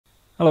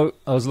Hello,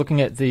 I was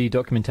looking at the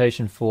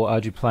documentation for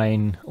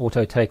Arduplane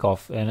auto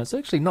takeoff, and it's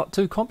actually not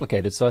too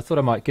complicated, so I thought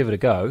I might give it a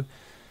go.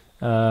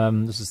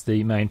 This is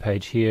the main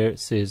page here. It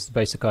says the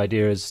basic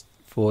idea is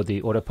for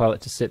the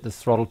autopilot to set the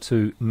throttle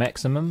to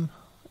maximum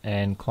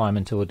and climb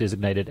until a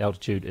designated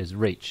altitude is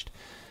reached.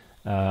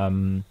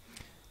 And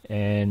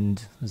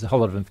there's a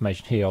whole lot of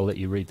information here. I'll let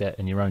you read that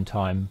in your own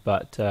time,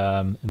 but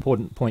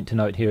important point to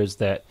note here is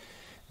that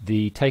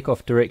the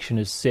takeoff direction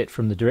is set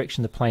from the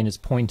direction the plane is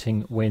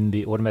pointing when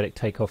the automatic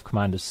takeoff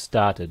command is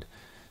started.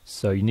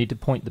 So you need to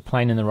point the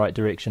plane in the right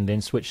direction, then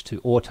switch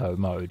to auto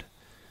mode.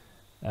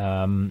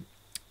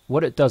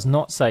 What it does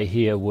not say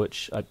here,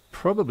 which I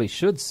probably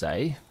should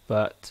say,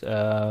 but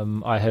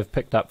I have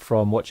picked up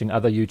from watching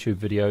other YouTube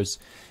videos,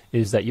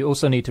 is that you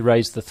also need to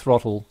raise the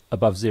throttle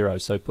above zero,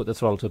 so put the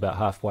throttle to about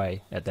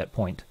halfway at that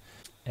point.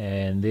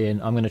 And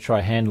then I'm going to try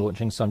hand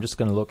launching, so I'm just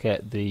going to look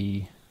at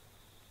the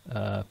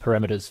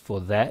parameters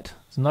for that.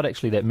 There's not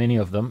actually that many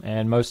of them,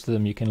 and most of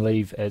them you can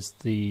leave as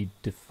the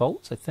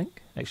defaults, I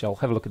think. Actually, I'll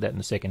have a look at that in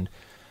a second,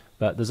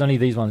 but there's only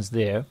these ones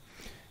there.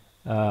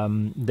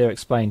 They're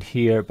explained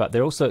here, but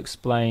they're also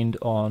explained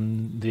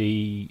on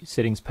the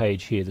settings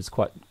page here. There's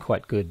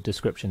quite good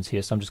descriptions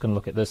here, so I'm just going to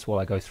look at this while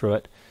I go through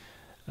it.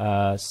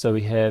 So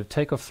we have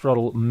takeoff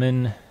throttle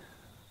min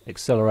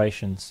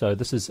acceleration. So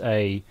this is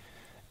a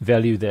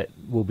value that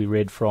will be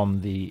read from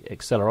the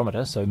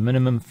accelerometer, so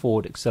minimum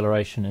forward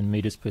acceleration in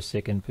meters per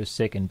second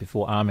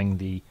before arming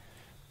the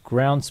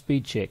ground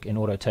speed check in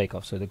auto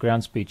takeoff. So the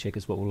ground speed check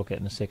is what we'll look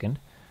at in a second.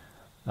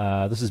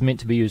 This is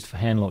meant to be used for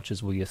hand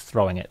launches where you're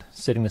throwing it.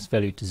 Setting this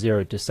value to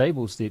 0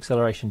 disables the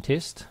acceleration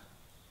test.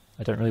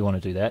 I don't really want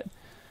to do that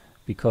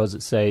because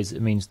it says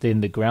it means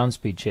then the ground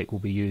speed check will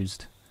be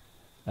used,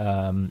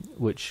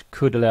 which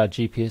could allow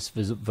GPS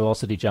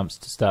velocity jumps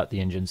to start the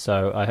engine.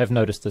 So I have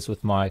noticed this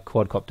with my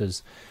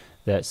quadcopters,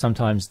 that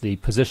sometimes the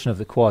position of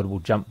the quad will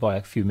jump by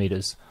a few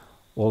meters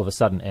all of a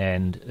sudden,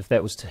 and if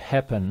that was to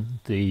happen,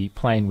 the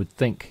plane would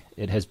think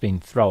it has been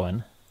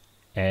thrown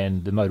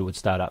and the motor would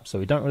start up. So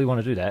we don't really want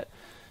to do that.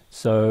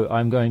 So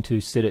I'm going to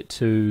set it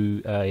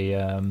to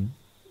a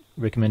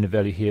recommended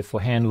value here for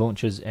hand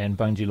launches and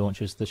bungee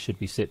launches. This should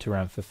be set to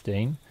around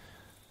 15.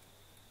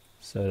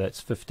 So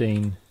that's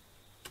 15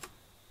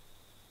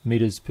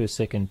 meters per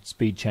second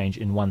speed change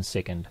in 1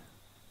 second.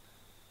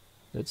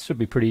 That should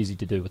be pretty easy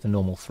to do with a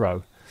normal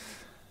throw.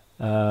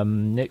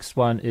 Next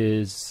one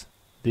is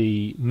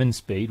the min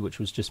speed, which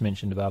was just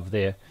mentioned above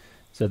there.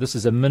 So this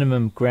is a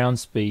minimum ground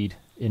speed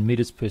in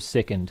meters per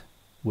second,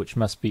 which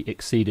must be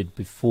exceeded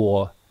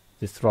before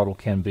the throttle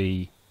can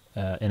be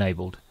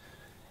enabled.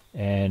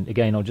 And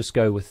again, I'll just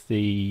go with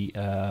the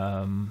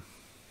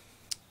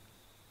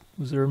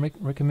was there a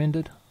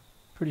recommended?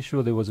 Pretty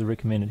sure there was a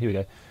recommended. Here we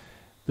go.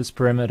 This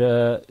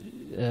parameter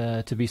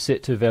to be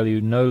set to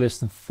value no less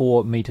than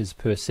 4 meters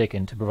per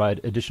second to provide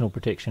additional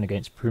protection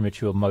against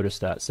premature motor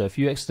start. So if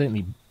you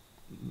accidentally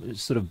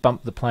sort of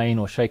bump the plane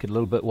or shake it a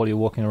little bit while you're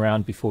walking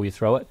around before you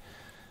throw it,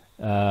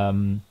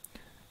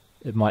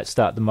 it might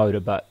start the motor.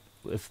 But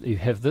if you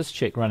have this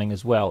check running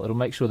as well, it'll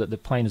make sure that the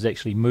plane is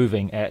actually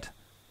moving at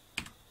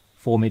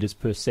 4 meters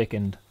per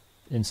second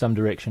in some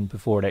direction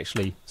before it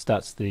actually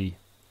starts the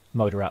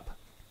motor up.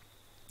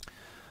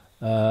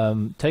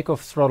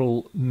 Takeoff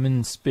throttle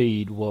min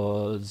speed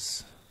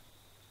was,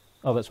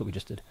 oh, that's what we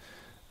just did.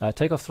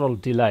 Takeoff throttle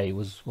delay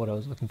was what I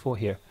was looking for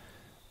here.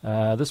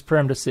 This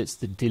parameter sets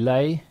the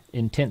delay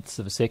in tenths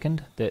of a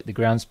second, that the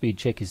ground speed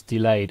check is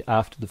delayed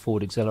after the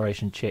forward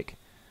acceleration check,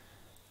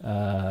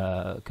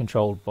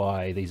 controlled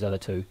by these other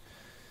two.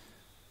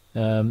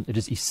 It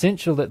is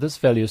essential that this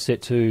value is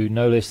set to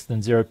no less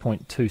than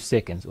 0.2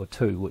 seconds, or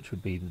 2, which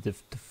would be the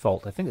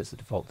default. I think it's the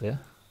default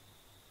there.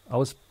 I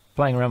was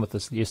playing around with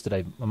this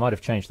yesterday. I might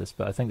have changed this,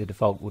 but I think the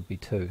default would be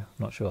 2. I'm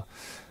not sure.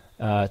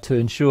 To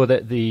ensure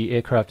that the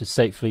aircraft is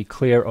safely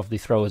clear of the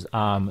thrower's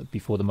arm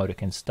before the motor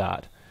can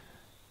start.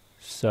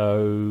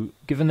 So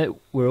given that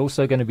we're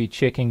also going to be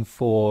checking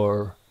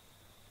for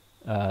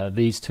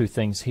these two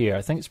things here,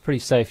 I think it's pretty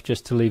safe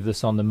just to leave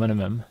this on the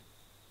minimum.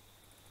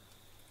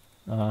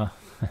 I'll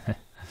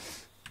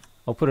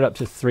put it up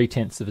to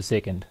 0.3 of a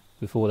second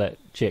before that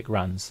check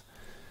runs.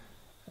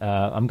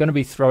 I'm going to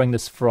be throwing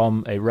this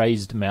from a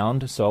raised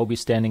mound, so I'll be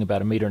standing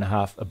about 1.5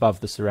 meters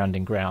above the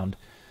surrounding ground.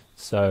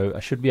 So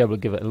I should be able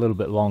to give it a little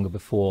bit longer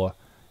before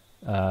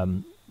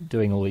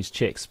doing all these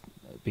checks,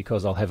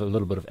 because I'll have a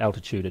little bit of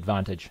altitude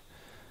advantage.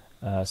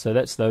 So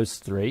that's those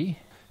three.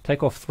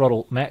 Takeoff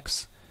throttle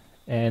max,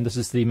 and this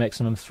is the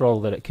maximum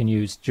throttle that it can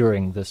use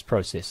during this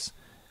process.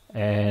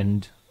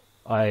 And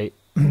I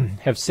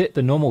have set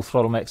the normal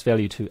throttle max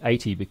value to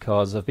 80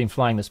 because I've been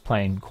flying this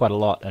plane quite a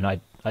lot, and I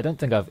don't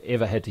think I've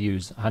ever had to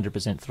use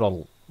 100%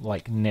 throttle,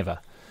 like never.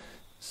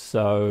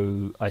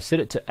 So I set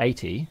it to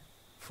 80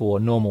 for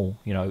normal,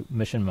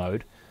 mission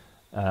mode.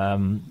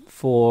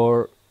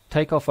 For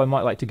takeoff, I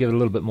might like to give it a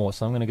little bit more,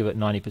 so I'm going to give it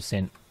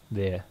 90%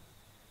 there.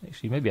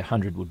 Actually, maybe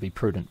 100 would be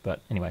prudent,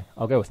 but anyway,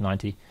 I'll go with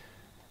 90.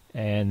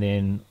 And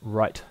then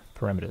write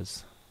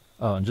parameters.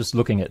 Oh, and just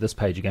looking at this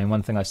page again,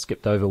 one thing I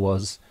skipped over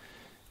was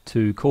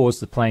to cause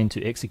the plane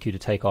to execute a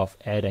takeoff,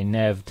 add a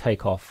nav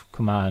takeoff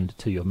command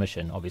to your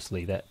mission.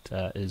 Obviously that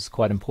is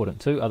quite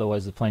important too,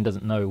 otherwise the plane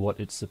doesn't know what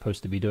it's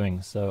supposed to be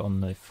doing. So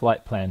on the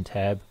flight plan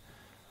tab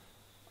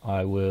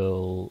I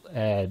will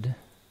add,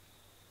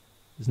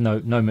 there's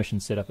no mission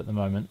set up at the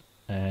moment,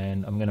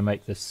 and I'm going to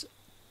make this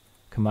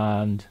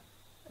command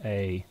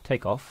a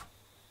takeoff.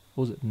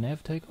 Or was it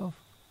nav takeoff?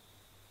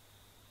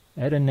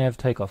 Add a nav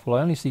takeoff. Well,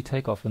 I only see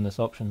takeoff in this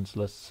options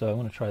list, so I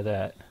want to try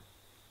that.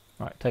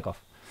 Right,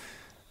 takeoff.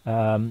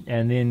 And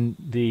then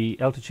the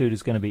altitude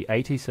is going to be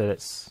 80, so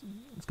it's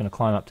going to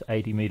climb up to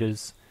 80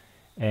 meters,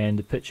 and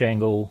the pitch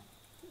angle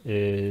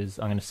is,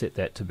 I'm going to set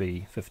that to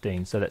be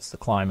 15, so that's the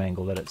climb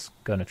angle that it's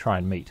going to try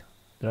and meet.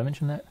 Did I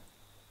mention that?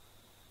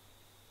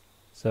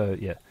 So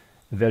yeah,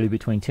 a value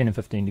between 10 and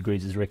 15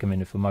 degrees is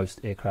recommended for most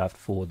aircraft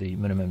for the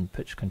minimum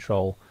pitch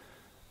control,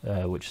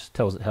 which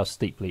tells it how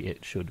steeply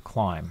it should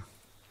climb.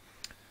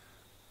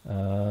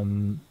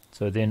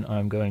 So then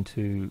I'm going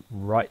to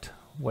write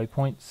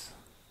waypoints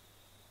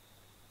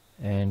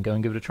and go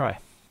and give it a try.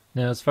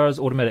 Now, as far as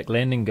automatic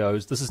landing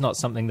goes, this is not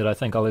something that I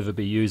think I'll ever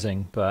be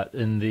using, but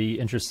in the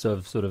interest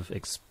of sort of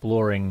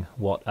exploring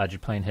what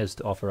Arduplane has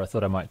to offer, I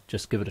thought I might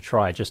just give it a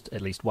try, just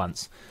at least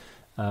once.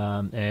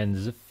 And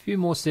there's a few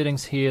more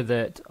settings here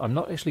that I'm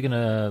not actually going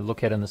to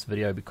look at in this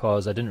video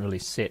because I didn't really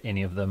set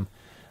any of them.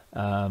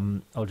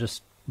 I'll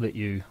just let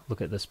you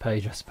look at this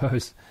page, I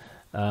suppose.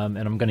 And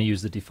I'm going to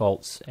use the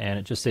defaults, and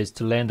it just says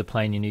to land the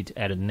plane you need to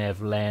add a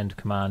nav land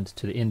command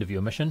to the end of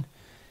your mission,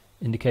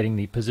 indicating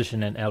the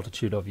position and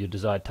altitude of your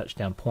desired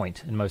touchdown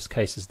point. In most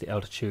cases the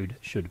altitude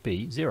should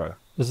be 0.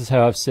 This is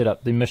how I've set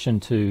up the mission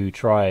to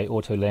try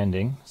auto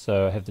landing.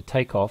 So I have the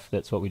takeoff,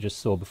 that's what we just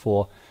saw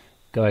before,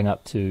 going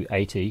up to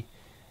 80,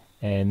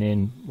 and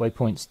then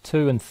waypoints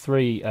 2 and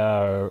 3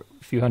 are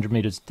a few hundred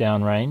meters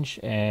downrange,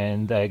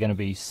 and they're going to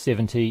be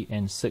 70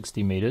 and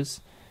 60 meters,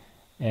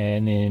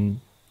 and then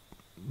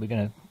we're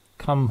going to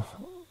come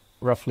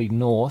roughly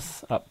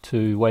north up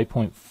to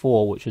waypoint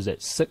 4, which is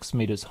at 6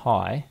 meters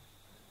high.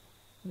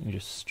 Let me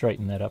just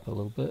straighten that up a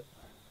little bit.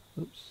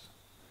 Oops.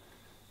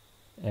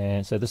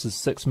 And so this is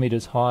 6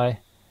 meters high,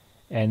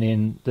 and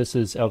then this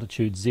is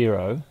altitude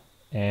 0,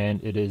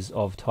 and it is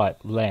of type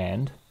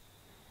land.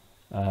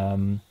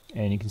 And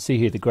you can see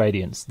here the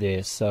gradients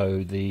there.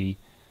 So the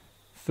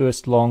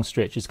first long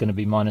stretch is going to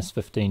be minus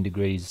 15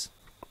 degrees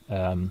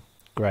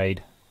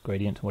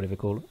gradient, whatever you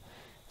call it,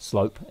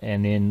 slope,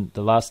 and then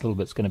the last little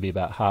bit's going to be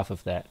about half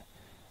of that.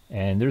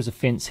 And there is a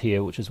fence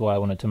here, which is why I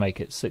wanted to make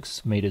it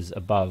 6 meters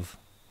above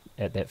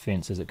at that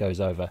fence as it goes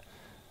over.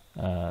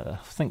 I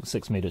think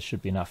 6 meters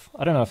should be enough.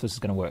 I don't know if this is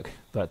going to work,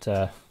 but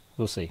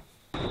we'll see.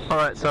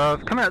 Alright, so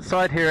I've come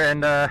outside here,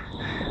 and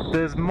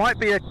there might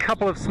be a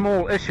couple of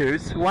small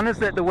issues. One is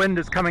that the wind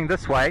is coming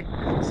this way,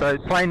 so the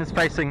plane is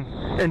facing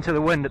into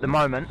the wind at the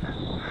moment,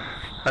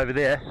 over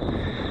there,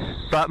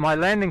 but my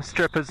landing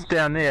strip is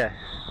down there,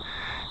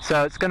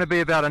 so it's going to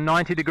be about a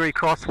 90-degree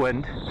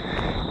crosswind.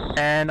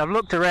 And I've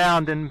looked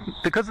around, and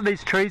because of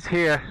these trees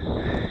here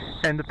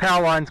and the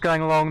power lines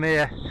going along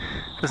there,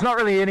 there's not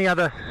really any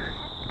other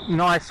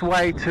nice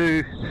way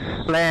to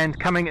land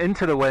coming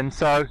into the wind,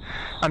 so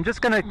I'm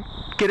just going to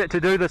get it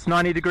to do this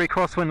 90-degree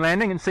crosswind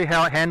landing and see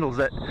how it handles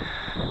it.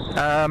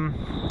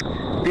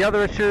 The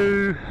other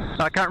issue,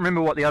 I can't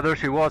remember what the other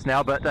issue was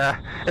now, but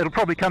it'll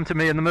probably come to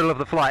me in the middle of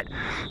the flight.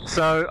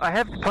 So I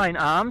have the plane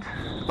armed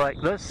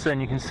like this,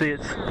 and you can see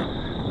it's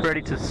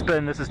ready to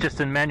spin. This is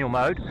just in manual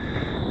mode.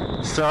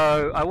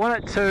 So I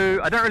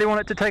don't really want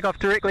it to take off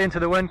directly into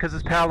the wind because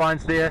there's power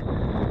lines there,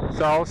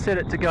 so I'll set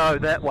it to go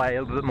that way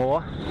a little bit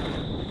more.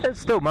 It's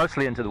still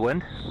mostly into the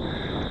wind,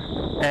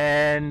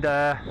 and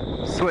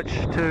switch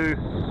to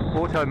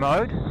auto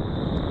mode,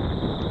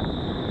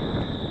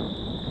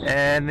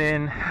 and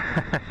then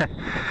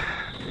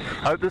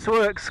hope this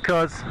works,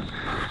 because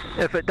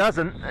if it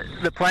doesn't,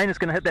 the plane is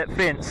going to hit that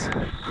fence,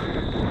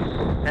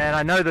 and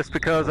I know this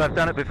because I've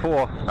done it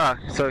before.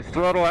 So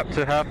throttle up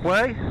to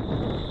halfway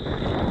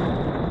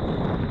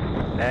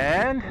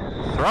and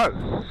throw.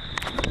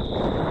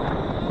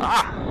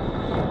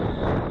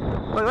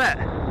 Look at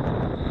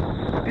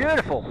that,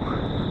 beautiful.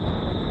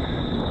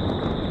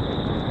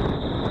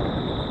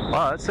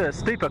 Wow, that's a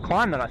steeper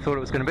climb than I thought it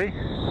was going to be.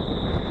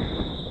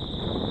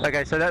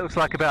 Okay, so that looks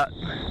like about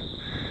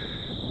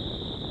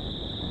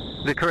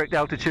the correct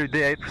altitude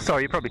there.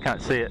 Sorry, you probably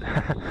can't see it.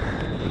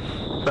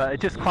 But it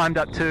just climbed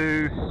up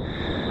to,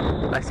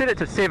 I set it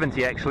to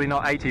 70 actually,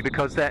 not 80,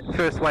 because that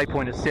first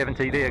waypoint is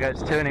 70. There it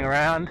goes, turning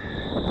around.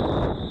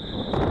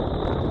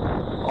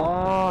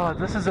 Oh,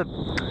 this is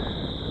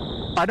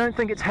I don't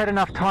think it's had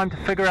enough time to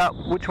figure out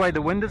which way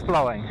the wind is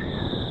blowing.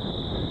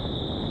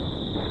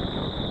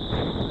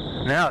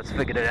 Now it's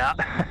figured it out.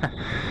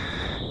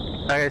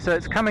 Okay, so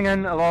it's coming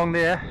in along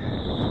there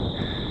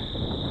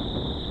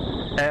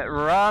at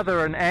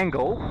rather an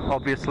angle,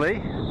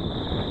 obviously,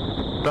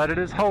 but it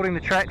is holding the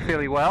track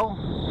fairly well.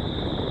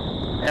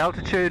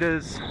 Altitude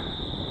is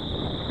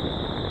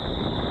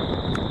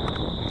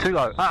too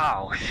low.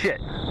 Oh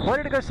shit, why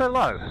did it go so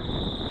low?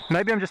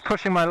 Maybe I'm just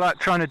pushing my luck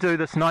trying to do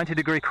this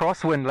 90-degree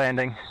crosswind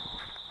landing.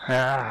 What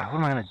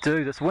am I going to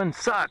do? This wind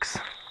sucks.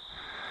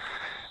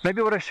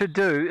 Maybe what I should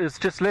do is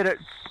just let it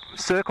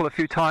circle a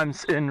few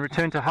times in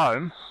return to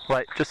home,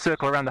 like just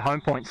circle around the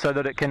home point so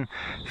that it can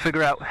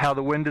figure out how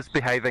the wind is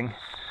behaving,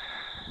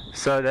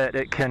 so that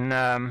it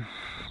can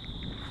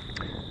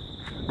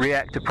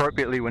react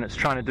appropriately when it's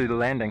trying to do the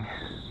landing.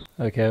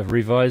 Okay, I've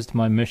revised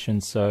my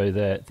mission so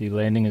that the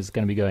landing is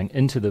going to be going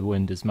into the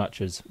wind as much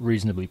as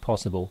reasonably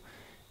possible.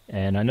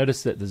 And I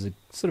noticed that there's a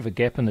sort of a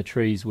gap in the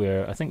trees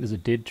where I think there's a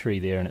dead tree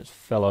there and it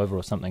fell over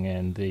or something,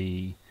 and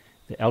the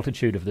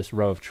altitude of this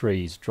row of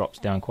trees drops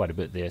down quite a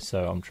bit there.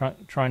 So I'm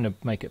trying to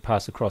make it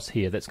pass across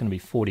here. That's going to be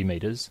 40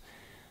 meters.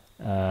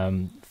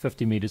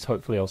 50 meters,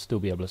 hopefully I'll still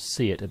be able to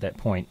see it at that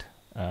point,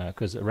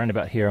 because around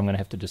about here I'm going to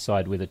have to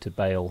decide whether to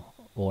bail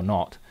or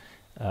not.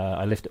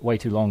 I left it way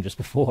too long just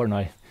before, and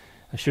I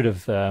should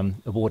have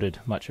aborted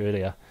much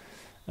earlier.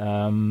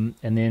 And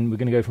then we're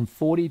going to go from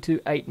 40 to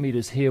 8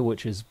 meters here,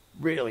 which is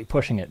really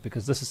pushing it,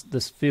 because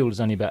this field is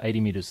only about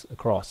 80 meters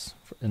across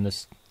in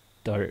this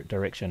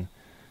direction.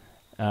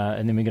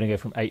 And then we're going to go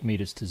from 8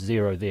 meters to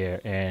 0 there.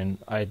 And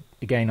I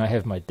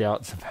have my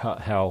doubts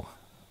about how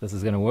this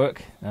is going to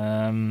work.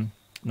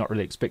 Not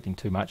really expecting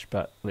too much,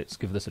 but let's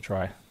give this a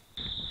try.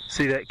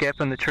 See that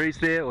gap in the trees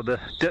there, or the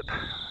dip?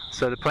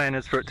 So the plan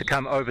is for it to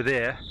come over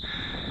there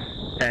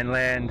and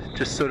land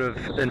just sort of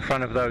in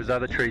front of those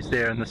other trees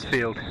there in this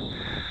field.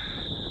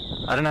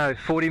 I don't know,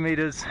 40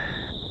 meters,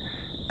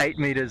 8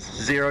 meters,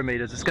 0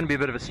 meters. It's going to be a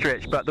bit of a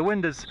stretch, but the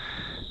wind it's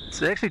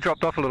actually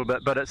dropped off a little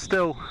bit, but it's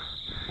still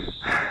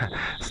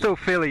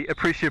fairly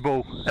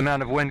appreciable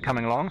amount of wind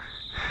coming along.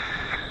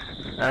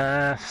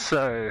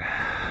 So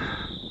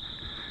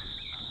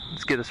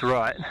let's get this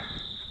right. Are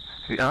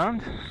we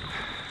armed?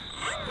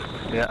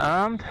 We are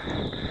armed.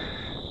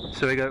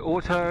 So we go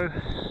auto,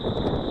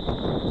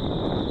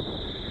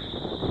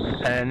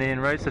 and then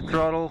raise the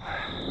throttle,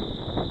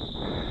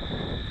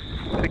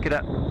 pick it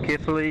up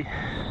carefully,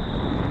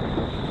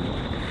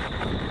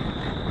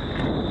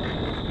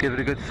 give it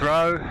a good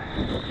throw,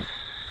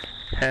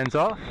 hands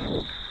off.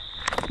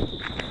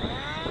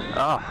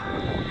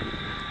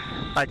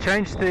 I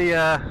changed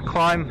the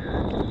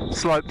climb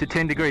slope to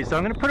 10 degrees, so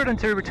I'm going to put it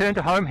into return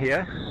to home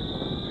here,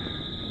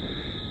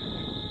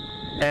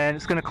 and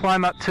it's going to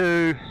climb up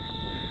to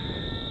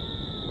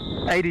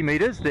 80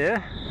 meters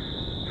there.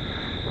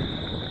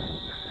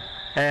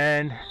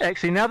 And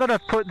actually, now that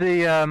I've put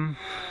the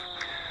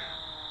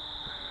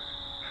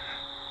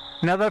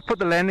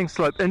landing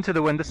slope into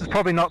the wind, this is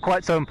probably not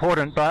quite so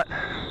important, but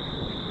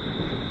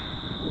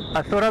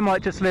I thought I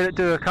might just let it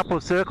do a couple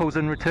of circles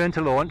and return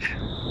to launch,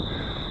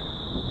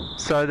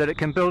 so that it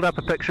can build up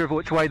a picture of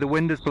which way the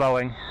wind is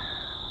blowing.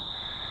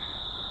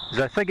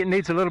 Because I think it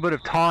needs a little bit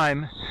of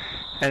time,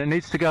 and it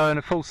needs to go in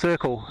a full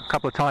circle a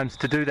couple of times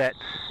to do that.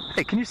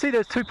 Hey, can you see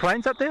those two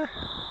planes up there?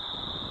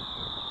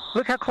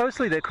 Look how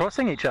closely they're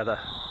crossing each other.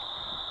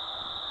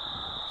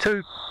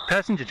 Two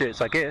passenger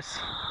jets, I guess.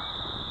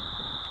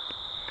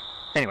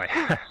 Anyway,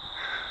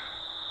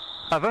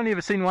 I've only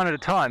ever seen one at a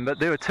time, but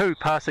there were two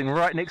passing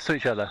right next to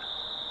each other.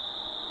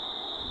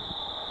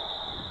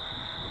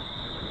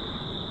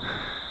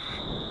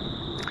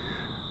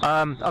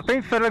 I've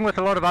been fiddling with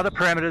a lot of other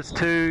parameters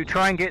to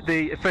try and get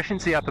the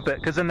efficiency up a bit,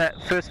 because in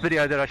that first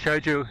video that I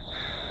showed you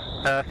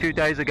a few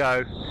days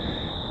ago,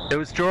 it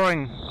was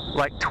drawing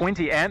like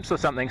 20 amps or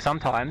something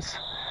sometimes,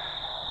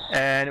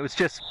 and it was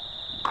just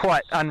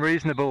quite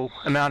unreasonable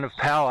amount of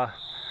power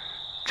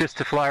just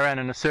to fly around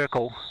in a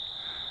circle.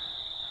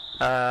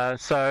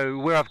 So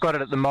where I've got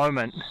it at the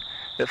moment,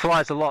 it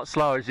flies a lot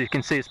slower, as you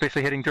can see,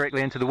 especially heading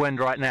directly into the wind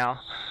right now,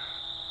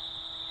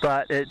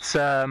 but it's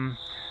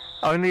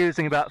only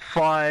using about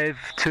 5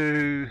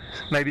 to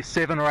maybe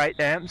 7 or 8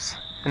 amps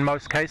in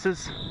most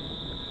cases.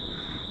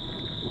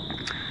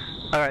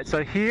 Alright,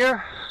 so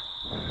here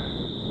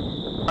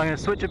I'm going to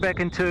switch it back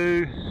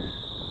into,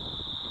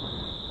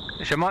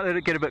 actually I might let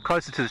it get a bit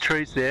closer to the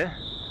trees there.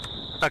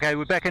 Okay,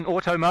 we're back in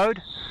auto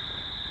mode,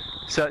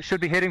 so it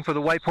should be heading for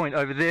the waypoint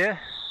over there,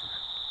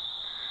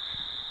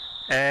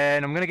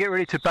 and I'm going to get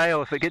ready to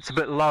bail if it gets a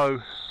bit low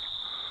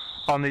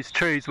on these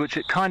trees, which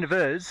it kind of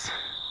is.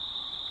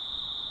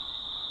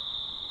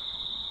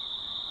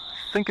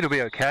 I think it'll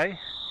be okay.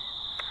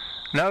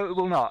 No, it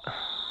will not.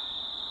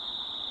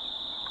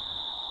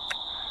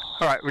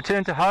 Alright,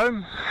 return to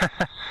home.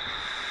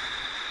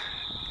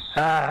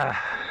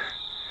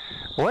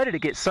 Why did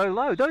it get so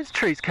low? Those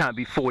trees can't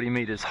be 40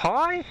 meters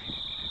high.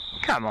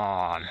 Come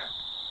on.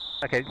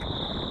 Okay,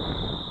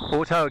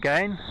 auto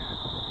again.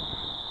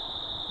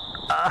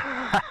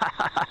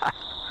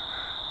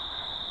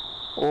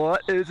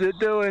 What is it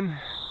doing?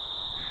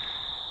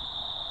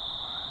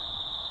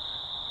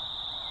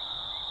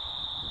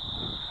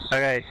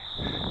 Okay.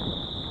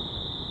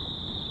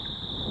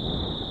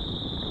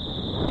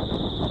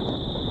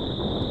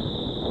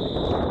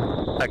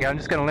 Okay, I'm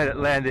just going to let it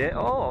land there.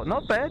 Oh,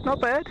 not bad,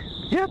 not bad.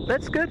 Yep,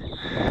 that's good.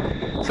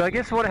 So I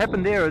guess what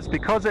happened there is,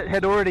 because it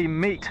had already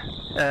met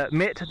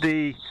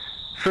the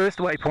first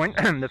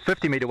waypoint, the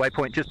 50 meter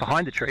waypoint just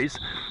behind the trees,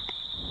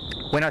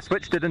 when I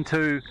switched it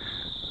into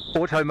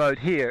auto mode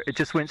here, it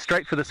just went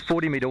straight for this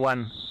 40-meter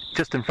one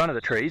just in front of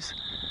the trees.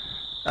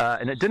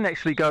 And it didn't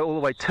actually go all the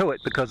way to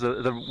it because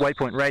of the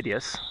waypoint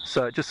radius,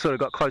 so it just sort of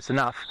got close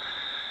enough.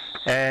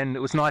 And it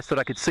was nice that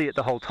I could see it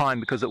the whole time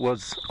because it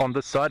was on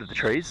this side of the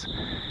trees.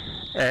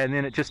 And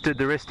then it just did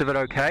the rest of it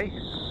okay.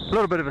 A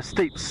little bit of a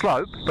steep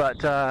slope,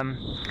 but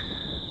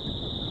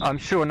I'm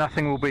sure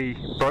nothing will be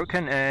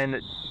broken, and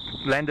it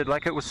landed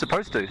like it was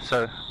supposed to,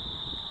 so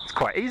it's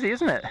quite easy,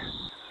 isn't it?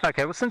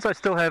 Okay, well, since I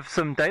still have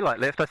some daylight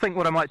left, I think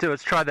what I might do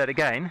is try that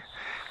again,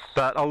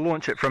 but I'll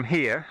launch it from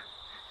here,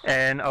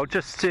 and I'll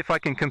just see if I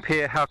can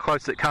compare how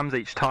close it comes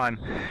each time.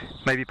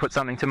 Maybe put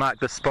something to mark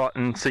this spot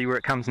and see where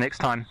it comes next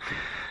time.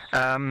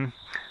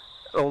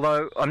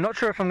 Although I'm not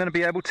sure if I'm going to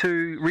be able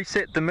to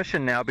reset the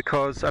mission now,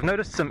 because I've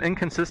noticed some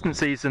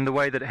inconsistencies in the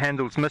way that it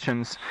handles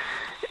missions.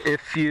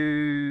 If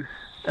you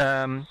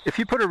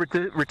put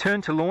a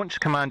return to launch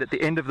command at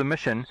the end of the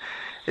mission,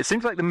 it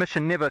seems like the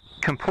mission never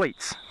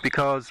completes,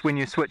 because when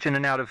you switch in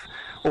and out of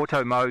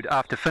auto mode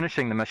after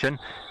finishing the mission,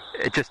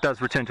 it just does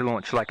return to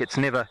launch. Like it's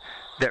never,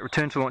 that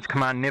return to launch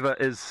command never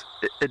is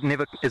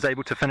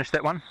able to finish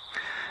that one.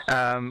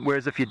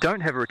 Whereas if you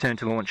don't have a return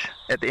to launch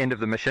at the end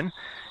of the mission,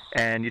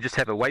 and you just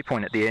have a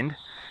waypoint at the end,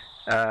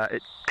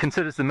 it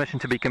considers the mission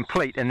to be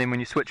complete, and then when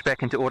you switch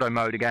back into auto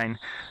mode again,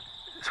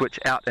 switch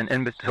out and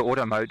into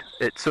auto mode,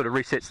 it sort of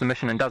resets the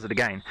mission and does it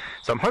again.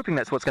 So I'm hoping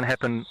that's what's going to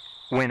happen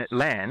when it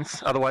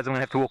lands, otherwise I'm going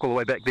to have to walk all the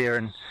way back there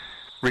and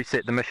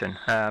reset the mission.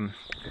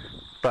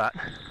 But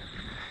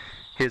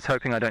here's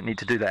hoping I don't need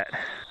to do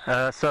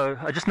that. So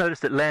I just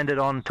noticed it landed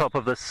on top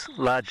of this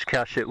large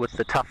cow chute with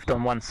the tuft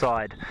on one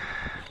side.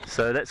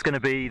 So that's going to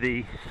be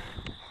the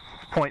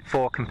point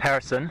for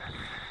comparison.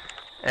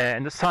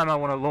 And this time I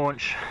want to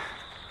launch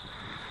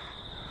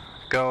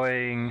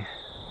going,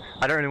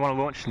 I don't really want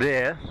to launch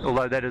there,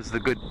 although that is the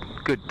good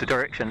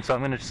direction, so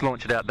I'm going to just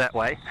launch it out that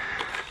way.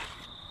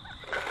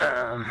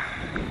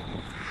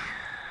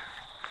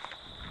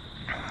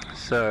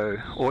 So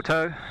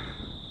auto,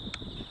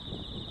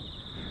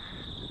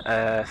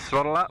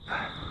 throttle up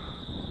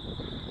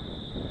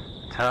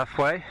to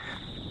halfway.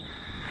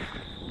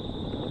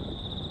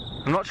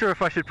 I'm not sure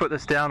if I should put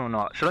this down or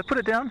not. Should I put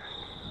it down?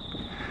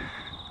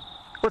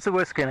 What's the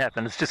worst that can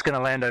happen? It's just going to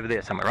land over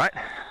there somewhere, right?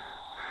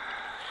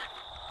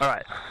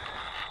 Alright.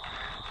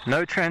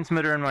 No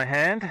transmitter in my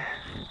hand.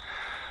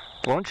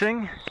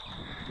 Launching.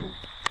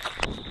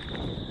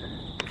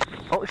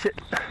 Oh shit.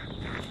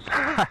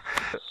 I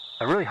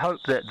really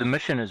hope that the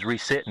mission is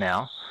reset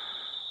now.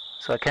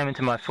 So I came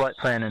into my flight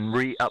plan and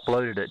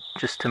re-uploaded it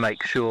just to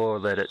make sure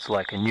that it's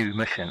like a new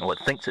mission, or it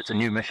thinks it's a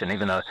new mission,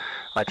 even though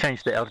I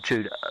changed the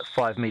altitude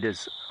 5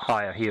 meters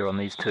higher here on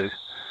these two.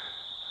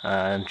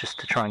 Just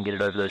to try and get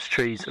it over those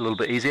trees a little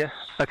bit easier.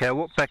 Okay, I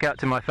walked back out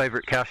to my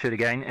favourite cow chute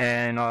again,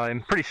 and I'm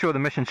pretty sure the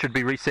mission should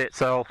be reset,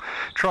 so I'll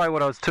try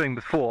what I was doing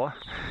before,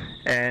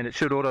 and it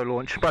should auto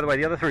launch. By the way,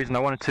 the other reason I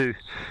wanted to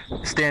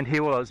stand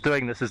here while I was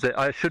doing this is that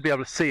I should be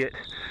able to see it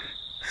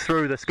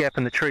through this gap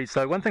in the trees.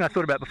 So one thing I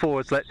thought about before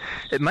was that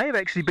it may have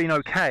actually been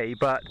okay,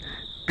 but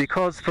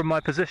because from my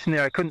position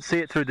there I couldn't see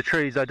it through the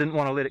trees, I didn't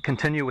want to let it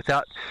continue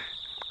without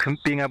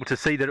being able to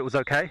see that it was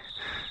okay.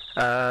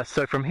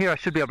 So from here I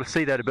should be able to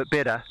see that a bit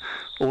better,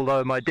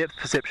 although my depth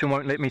perception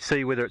won't let me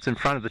see whether it's in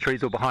front of the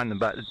trees or behind them,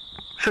 but it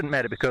shouldn't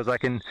matter because I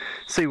can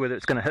see whether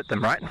it's going to hit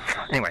them, right?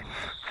 Anyway,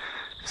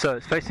 so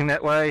it's facing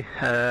that way,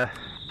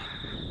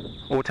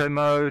 auto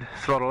mode,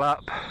 throttle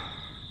up,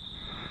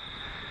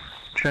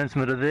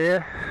 transmitter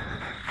there.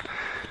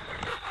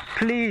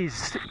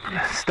 Please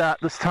start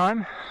this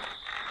time.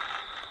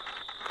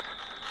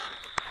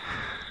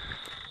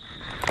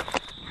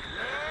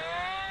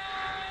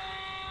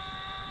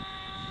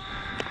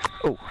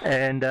 Oh,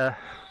 and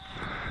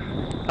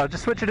I'll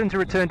just switch it into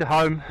return to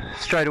home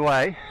straight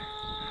away.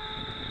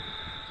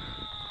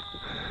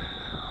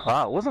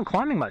 Wow, it wasn't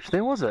climbing much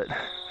there, was it?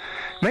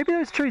 Maybe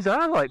those trees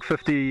are like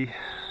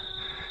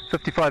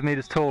 55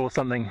 meters tall or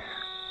something.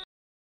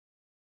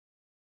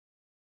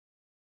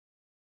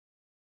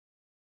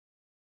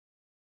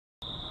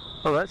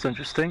 Oh, that's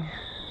interesting.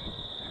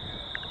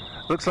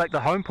 Looks like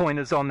the home point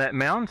is on that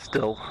mound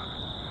still.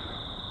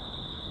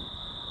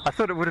 I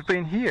thought it would have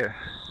been here.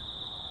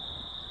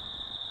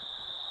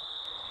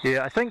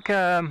 Yeah, I think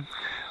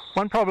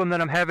one problem that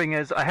I'm having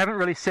is I haven't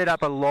really set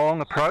up a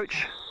long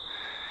approach,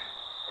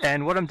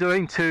 and what I'm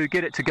doing to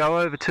get it to go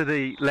over to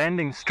the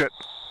landing strip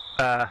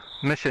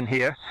mission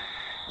here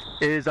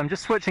is I'm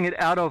just switching it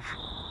out of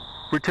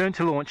return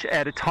to launch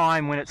at a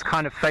time when it's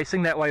kind of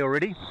facing that way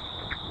already.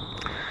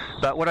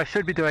 But what I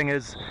should be doing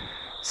is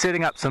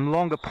setting up some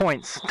longer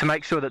points to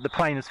make sure that the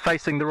plane is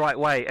facing the right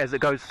way as it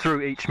goes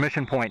through each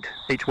mission point,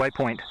 each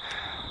waypoint.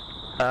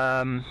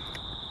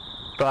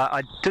 But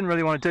I didn't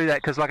really want to do that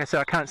because, like I said,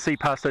 I can't see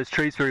past those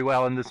trees very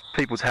well, and there's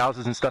people's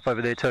houses and stuff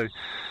over there too.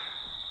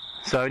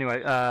 So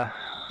anyway, I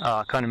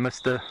kind of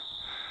missed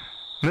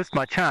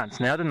my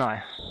chance now, didn't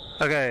I?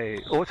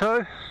 Okay,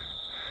 auto.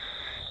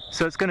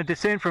 So it's going to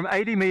descend from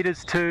 80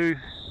 meters to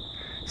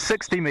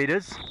 60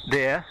 meters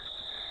there.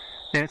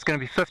 Then it's going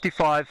to be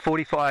 55,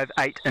 45,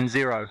 8 and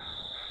 0.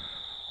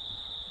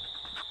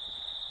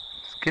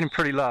 Getting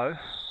pretty low.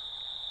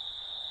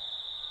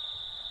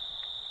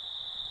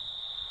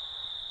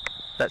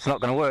 That's not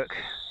going to work.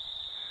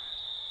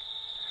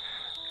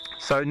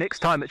 So next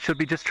time it should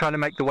be just trying to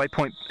make the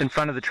waypoint in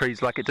front of the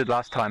trees like it did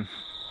last time.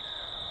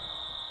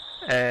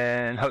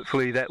 And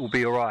hopefully that will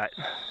be alright.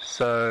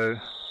 So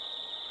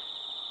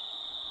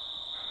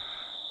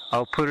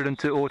I'll put it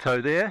into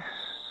auto there.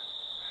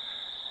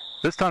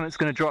 This time it's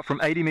going to drop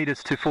from 80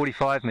 meters to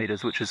 45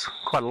 meters, which is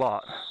quite a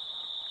lot.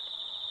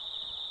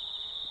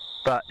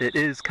 But it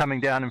is coming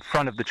down in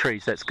front of the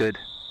trees, that's good.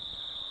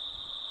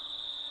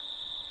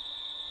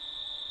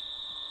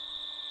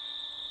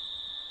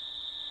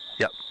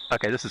 Yep,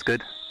 okay, this is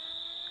good.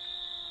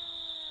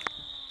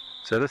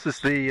 So this is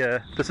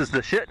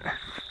the shit.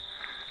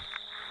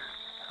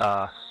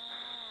 Not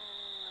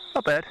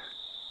bad.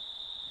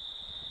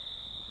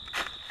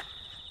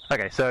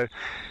 Okay, so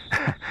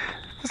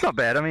it's not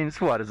bad. I mean,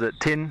 it's what is it,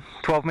 10,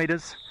 12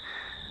 meters?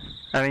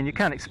 I mean, you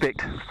can't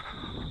expect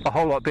a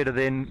whole lot better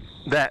than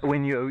that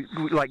when you,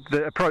 like,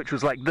 the approach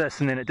was like this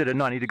and then it did a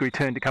 90-degree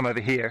turn to come over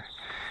here.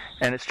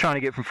 And it's trying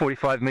to get from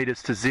 45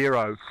 meters to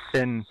 0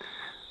 in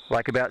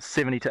like about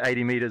 70 to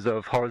 80 meters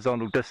of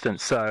horizontal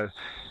distance. So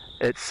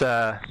it's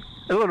a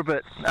little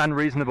bit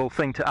unreasonable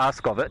thing to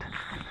ask of it,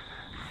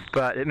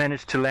 but it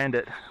managed to land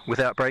it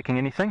without breaking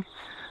anything.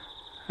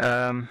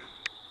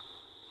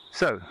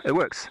 So it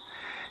works.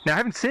 Now,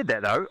 having said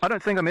that though, I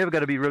don't think I'm ever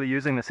going to be really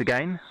using this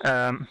again.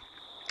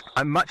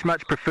 I much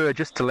prefer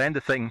just to land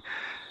the thing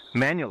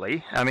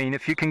manually. I mean,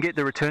 if you can get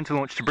the return to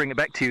launch to bring it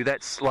back to you,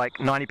 that's like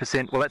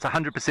 90%, well, that's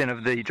 100%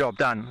 of the job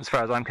done as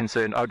far as I'm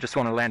concerned. I just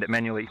want to land it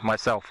manually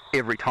myself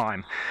every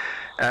time.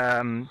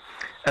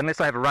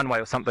 Unless I have a runway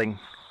or something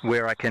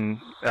where I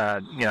can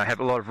have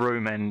a lot of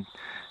room and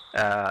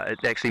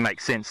it actually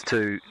makes sense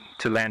to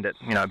land it,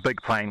 a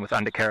big plane with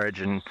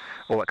undercarriage and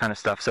all that kind of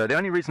stuff. So the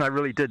only reason I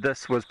really did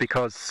this was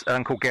because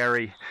Uncle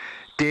Gary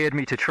dared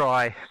me to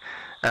try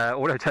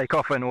auto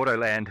takeoff and auto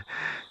land,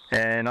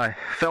 and I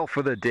fell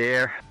for the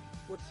dare.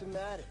 What's the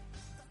matter?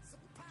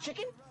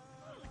 Chicken?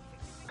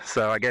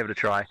 So I gave it a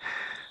try.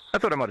 I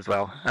thought I might as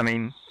well. I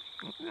mean,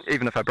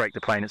 even if I break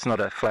the plane, it's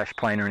not a flash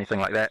plane or anything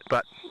like that,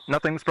 but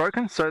nothing's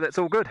broken, so that's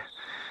all good.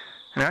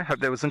 Hope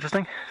that was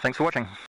interesting. Thanks for watching.